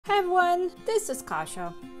Hi everyone, this is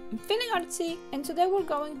Kasha. I'm feeling artsy and today we're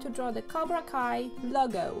going to draw the Cobra Kai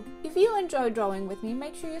logo. If you enjoy drawing with me,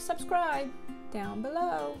 make sure you subscribe down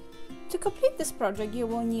below. To complete this project, you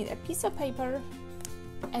will need a piece of paper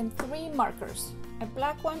and 3 markers. A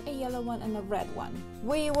black one, a yellow one, and a red one.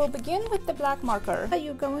 We will begin with the black marker.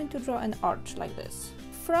 You're going to draw an arch like this.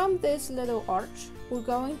 From this little arch, we're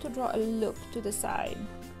going to draw a loop to the side.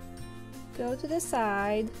 Go to the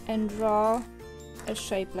side and draw a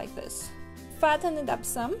shape like this. Fatten it up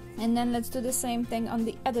some, and then let's do the same thing on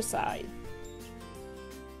the other side.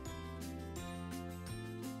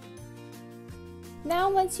 Now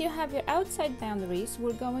once you have your outside boundaries,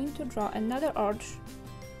 we're going to draw another arch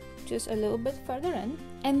just a little bit further in,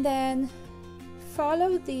 and then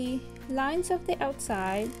follow the lines of the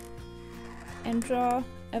outside and draw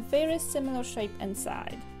a very similar shape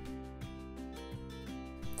inside.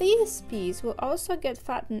 This piece will also get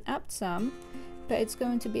fattened up some, but it's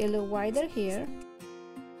going to be a little wider here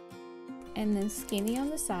and then skinny on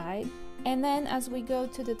the side, and then as we go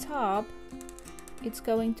to the top it's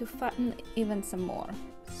going to fatten even some more,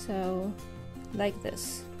 so like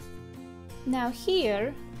this. Now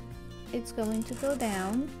here it's going to go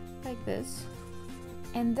down like this,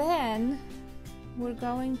 and then we're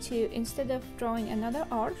going to, instead of drawing another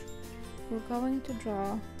arch, we're going to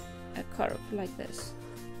draw a curve like this.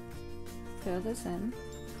 Fill this in,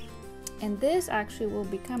 and this actually will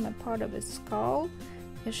become a part of a skull,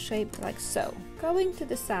 a shape like so. Going to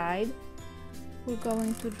the side, we're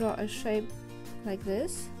going to draw a shape like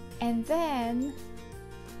this, and then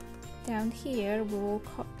down here we will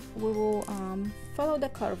follow the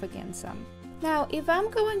curve again some. Now if I'm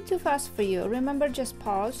going too fast for you, remember, just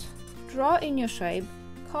pause, draw in your shape,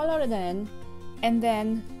 color it in, and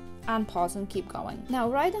then unpause and keep going. Now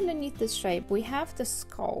right underneath this shape we have the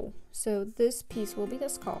skull, so this piece will be the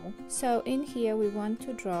skull. So in here we want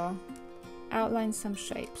to outline some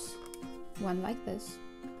shapes, one like this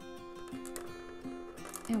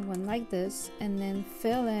and one like this, and then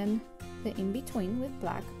fill in the in-between with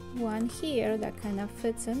black. One here that kind of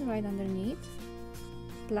fits in right underneath,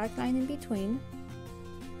 black line in between,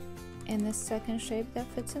 and the second shape that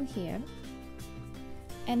fits in here.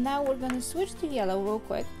 And now we're going to switch to yellow real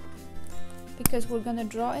quick because we're going to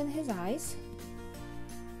draw in his eyes,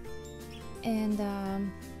 and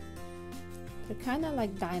they're kind of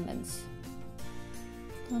like diamonds.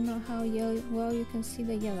 Don't know how well you can see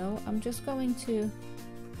the yellow. I'm just going to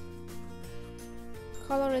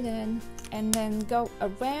color it in and then go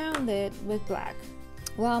around it with black.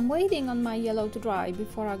 While I'm waiting on my yellow to dry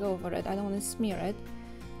before I go over it, I don't want to smear it,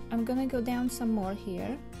 I'm gonna go down some more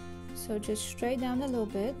here. So just straight down a little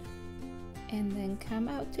bit and then come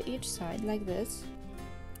out to each side like this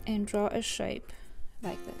and draw a shape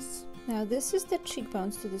like this. Now this is the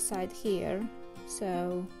cheekbones to the side here,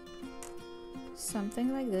 so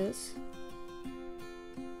something like this,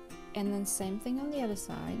 and then same thing on the other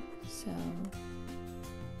side, so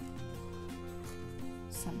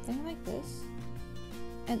something like this,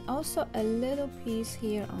 and also a little piece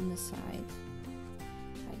here on the side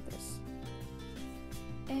like this,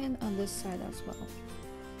 and on this side as well.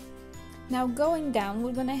 Now going down,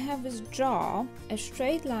 we're gonna have his jaw, a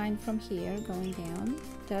straight line from here going down,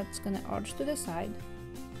 that's gonna arch to the side,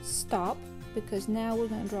 stop, because now we're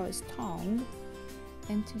gonna draw his tongue,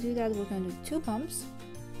 and to do that we're gonna do 2 bumps,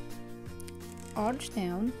 arch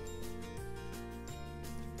down,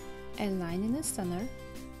 a line in the center,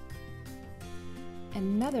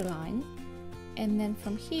 another line, and then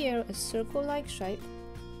from here a circle-like shape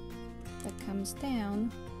that comes down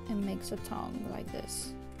and makes a tongue like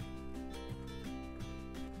this.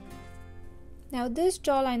 Now this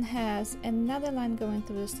jawline has another line going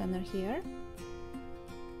through the center here,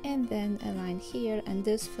 and then a line here, and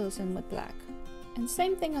this fills in with black. And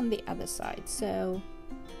same thing on the other side, so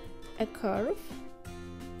a curve,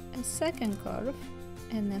 a second curve,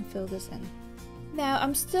 and then fill this in. Now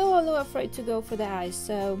I'm still a little afraid to go for the eyes,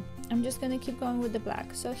 so I'm just going to keep going with the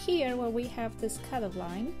black. So here where we have this cutoff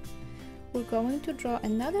line, we're going to draw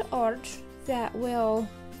another arch that will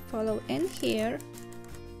follow in here,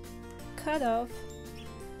 cut off,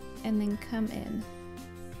 and then come in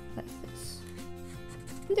like this.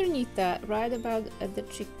 Underneath that, right about at the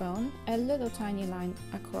cheekbone, a little tiny line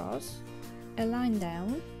across, a line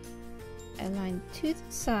down, a line to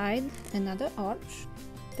the side, another arch,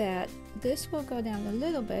 that this will go down a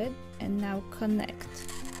little bit and now connect.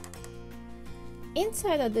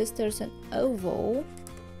 Inside of this there's an oval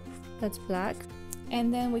that's black,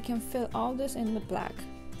 and then we can fill all this in with black.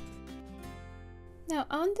 Now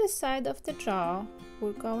on the side of the jaw,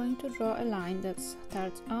 we're going to draw a line that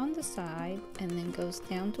starts on the side and then goes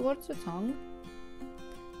down towards the tongue,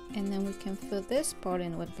 and then we can fill this part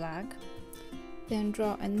in with black. Then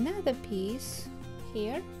draw another piece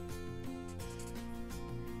here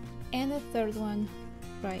and a third one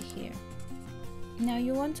right here. Now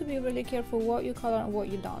you want to be really careful what you color and what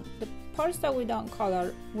you don't. The parts that we don't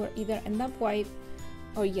color will either end up white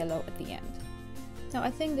or yellow at the end. Now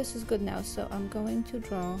I think this is good now, so I'm going to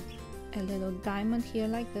draw a little diamond here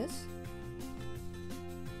like this,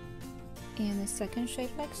 and a second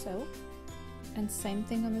shape like so, and same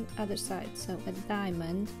thing on the other side, so a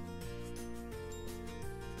diamond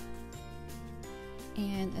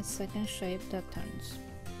and a second shape that turns.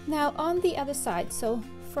 Now on the other side, so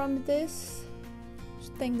from this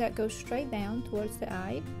thing that goes straight down towards the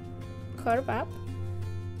eye, curve up,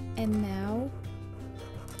 and now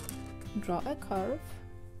draw a curve,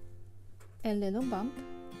 a little bump,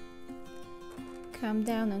 come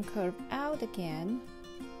down and curve out again,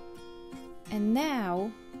 and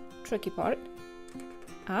now tricky part,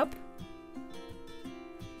 up,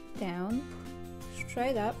 down,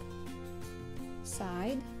 straight up,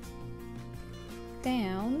 side,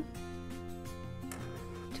 down,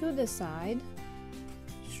 to the side,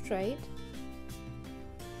 straight,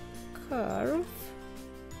 curve,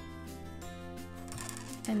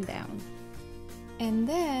 and down. And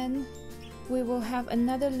then we will have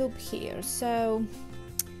another loop here, so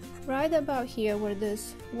right about here where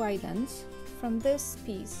this widens, from this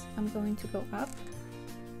piece I'm going to go up,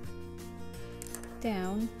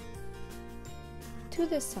 down, to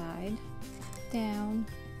the side, down,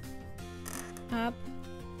 up.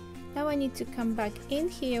 Now I need to come back in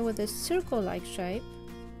here with a circle-like shape,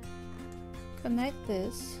 connect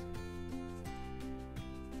this,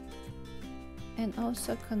 and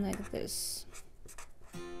also connect this.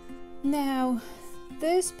 Now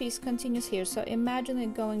this piece continues here, so imagine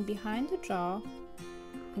it going behind the jaw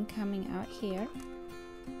and coming out here.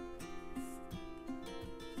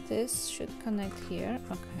 This should connect here,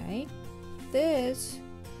 okay. This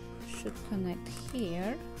should connect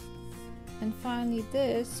here, and finally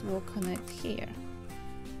this will connect here.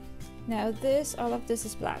 Now this, all of this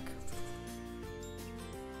is black.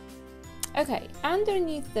 Okay,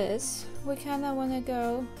 underneath this we kind of want to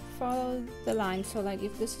go follow the line, so like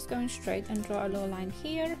if this is going straight, and draw a little line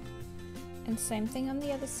here, and same thing on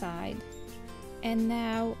the other side, and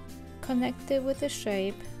now connect it with a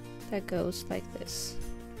shape that goes like this.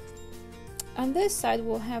 On this side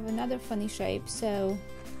we'll have another funny shape, so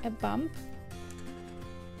a bump,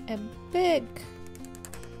 a big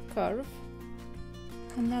curve,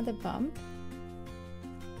 another bump.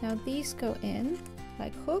 Now these go in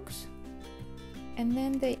like hooks, and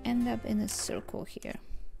then they end up in a circle here.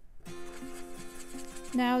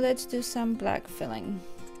 Now let's do some black filling.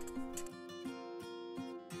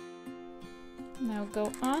 Now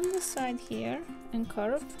go on the side here and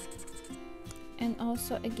curve, and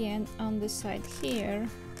also again on the side here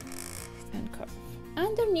and curve.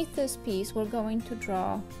 Underneath this piece we're going to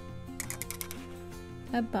draw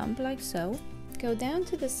a bump like so, go down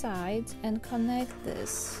to the sides and connect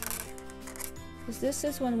this, because this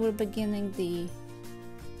is when we're beginning the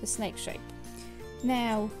snake shape.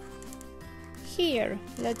 Now here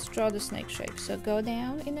let's draw the snake shape, so go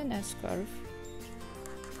down in an S curve,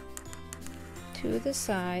 to the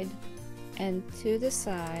side and to the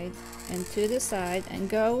side and to the side, and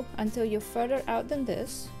go until you're further out than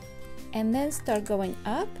this, and then start going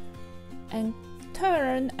up and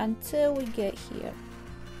turn until we get here.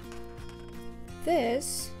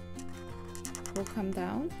 This will come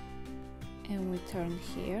down and we turn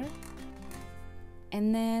here,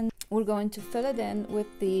 and then we're going to fill it in with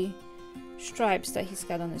the stripes that he's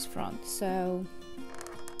got on his front, so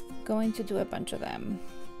going to do a bunch of them.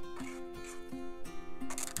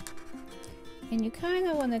 And you kind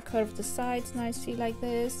of want to curve the sides nicely like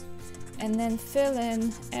this, and then fill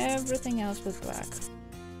in everything else with black,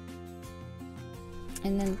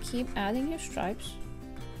 and then keep adding your stripes.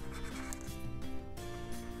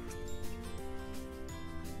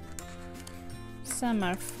 Some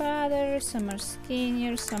are fatter, some are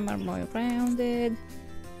skinnier, some are more rounded.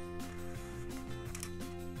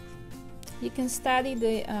 You can study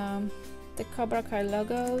the Cobra Kai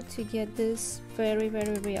logo to get this very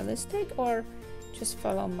realistic, or just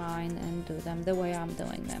follow mine and do them the way I'm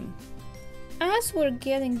doing them. As we're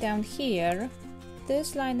getting down here,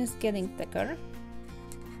 this line is getting thicker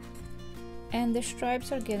and the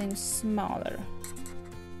stripes are getting smaller.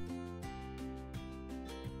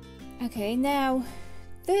 Okay, now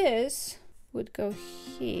this would go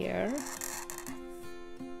here,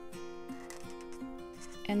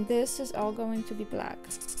 and this is all going to be black.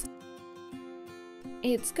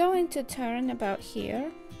 It's going to turn about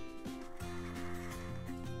here,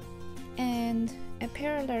 and a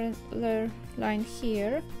parallel line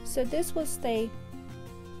here, so this will stay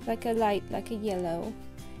like a light, like a yellow.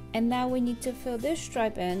 And now we need to fill this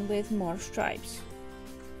stripe in with more stripes.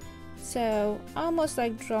 So almost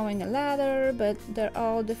like drawing a ladder, but they're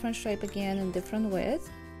all different shape again and different width.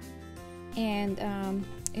 And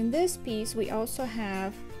in this piece we also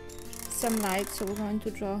have some lights, so we're going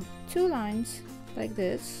to draw 2 lines like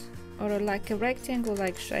this, or like a rectangle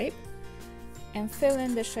like shape, and fill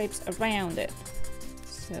in the shapes around it.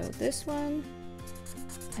 So this one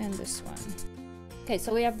and this one. Okay,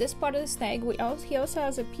 so we have this part of the snake. He also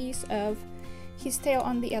has a piece of his tail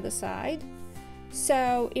on the other side.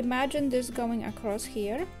 So imagine this going across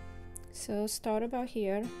here. So start about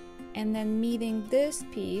here and then meeting this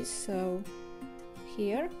piece, so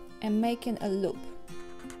here, and making a loop.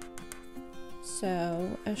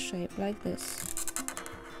 So a shape like this.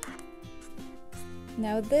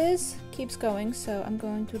 Now this keeps going, so I'm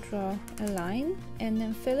going to draw a line and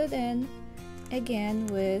then fill it in again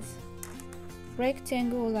with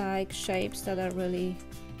rectangle-like shapes that are really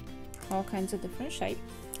all kinds of different shapes.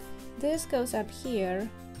 This goes up here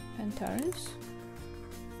and turns,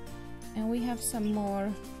 and we have some more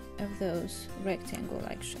of those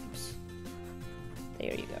rectangle-like shapes.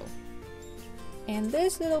 There you go. And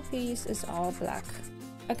this little piece is all black.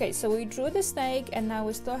 Okay, so we drew the snake, and now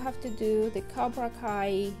we still have to do the Cobra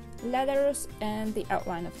Kai letters and the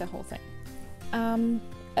outline of the whole thing.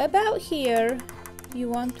 About here you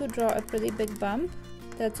want to draw a pretty big bump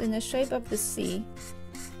that's in the shape of the C,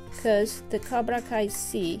 because the Cobra Kai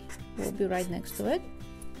C will be right next to it.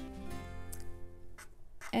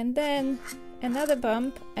 And then another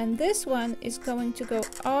bump, and this one is going to go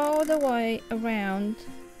all the way around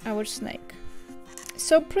our snake.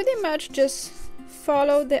 So pretty much just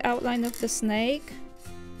follow the outline of the snake.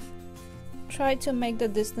 Try to make the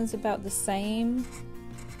distance about the same.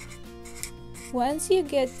 Once you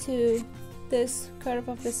get to this curve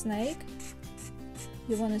of the snake,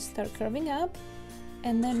 you want to start curving up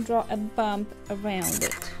and then draw a bump around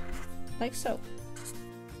it, like so.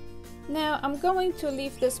 Now I'm going to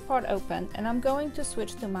leave this part open, and I'm going to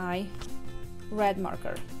switch to my red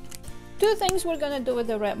marker. 2 things we're going to do with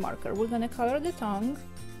the red marker. We're going to color the tongue,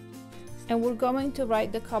 and we're going to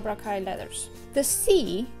write the Cobra Kai letters. The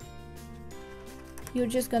C, you're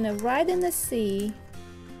just going to write in the C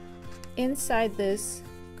inside this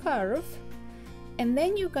curve, and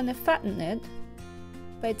then you're going to fatten it,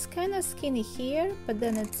 but it's kind of skinny here, but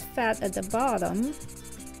then it's fat at the bottom.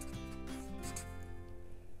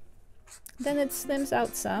 Then it slims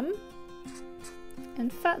out some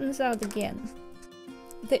and fattens out again.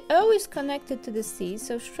 The O is connected to the C,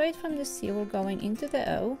 so straight from the C we're going into the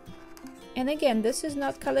O. And again, this is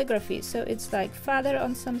not calligraphy, so it's like fatter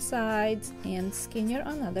on some sides and skinnier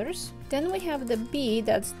on others. Then we have the B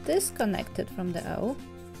that's disconnected from the O.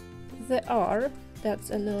 The R,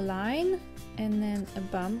 that's a little line, and then a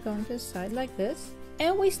bump going to the side like this.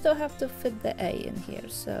 And we still have to fit the A in here,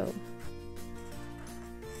 so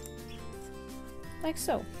like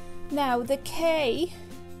so. Now the K,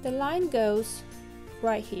 the line goes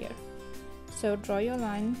right here. So draw your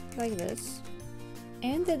line like this,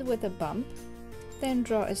 end it with a bump, then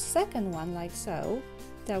draw a second one like so,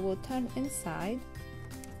 that will turn inside.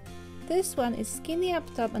 This one is skinny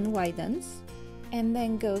up top and widens, and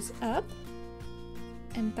then goes up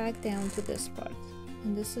and back down to this part.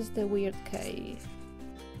 And this is the weird K.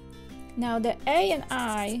 Now the A and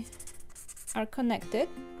I are connected,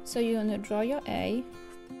 so you're going to draw your A,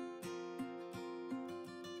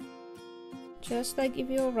 just like if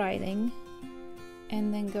you're writing,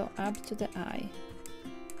 and then go up to the I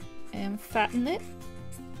and fatten it.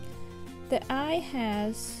 The I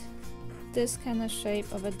has this kind of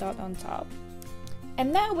shape of a dot on top.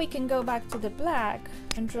 And now we can go back to the black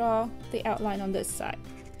and draw the outline on this side.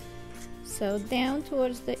 So down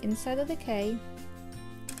towards the inside of the K,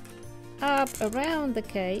 up around the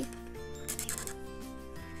K,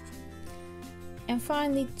 and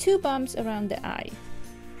finally 2 bumps around the I.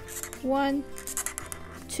 1,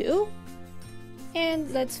 2, and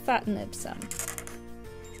let's fatten it some.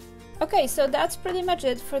 Okay, so that's pretty much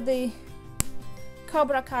it for the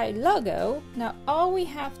Cobra Kai logo. Now all we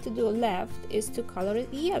have to do left is to color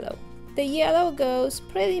it yellow. The yellow goes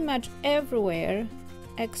pretty much everywhere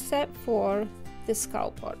except for the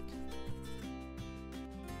skull part.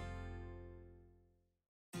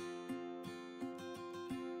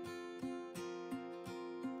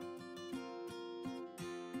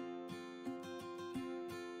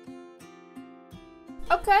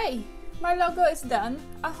 Okay, my logo is done.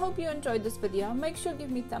 I hope you enjoyed this video. Make sure to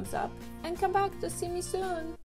give me a thumbs up and come back to see me soon.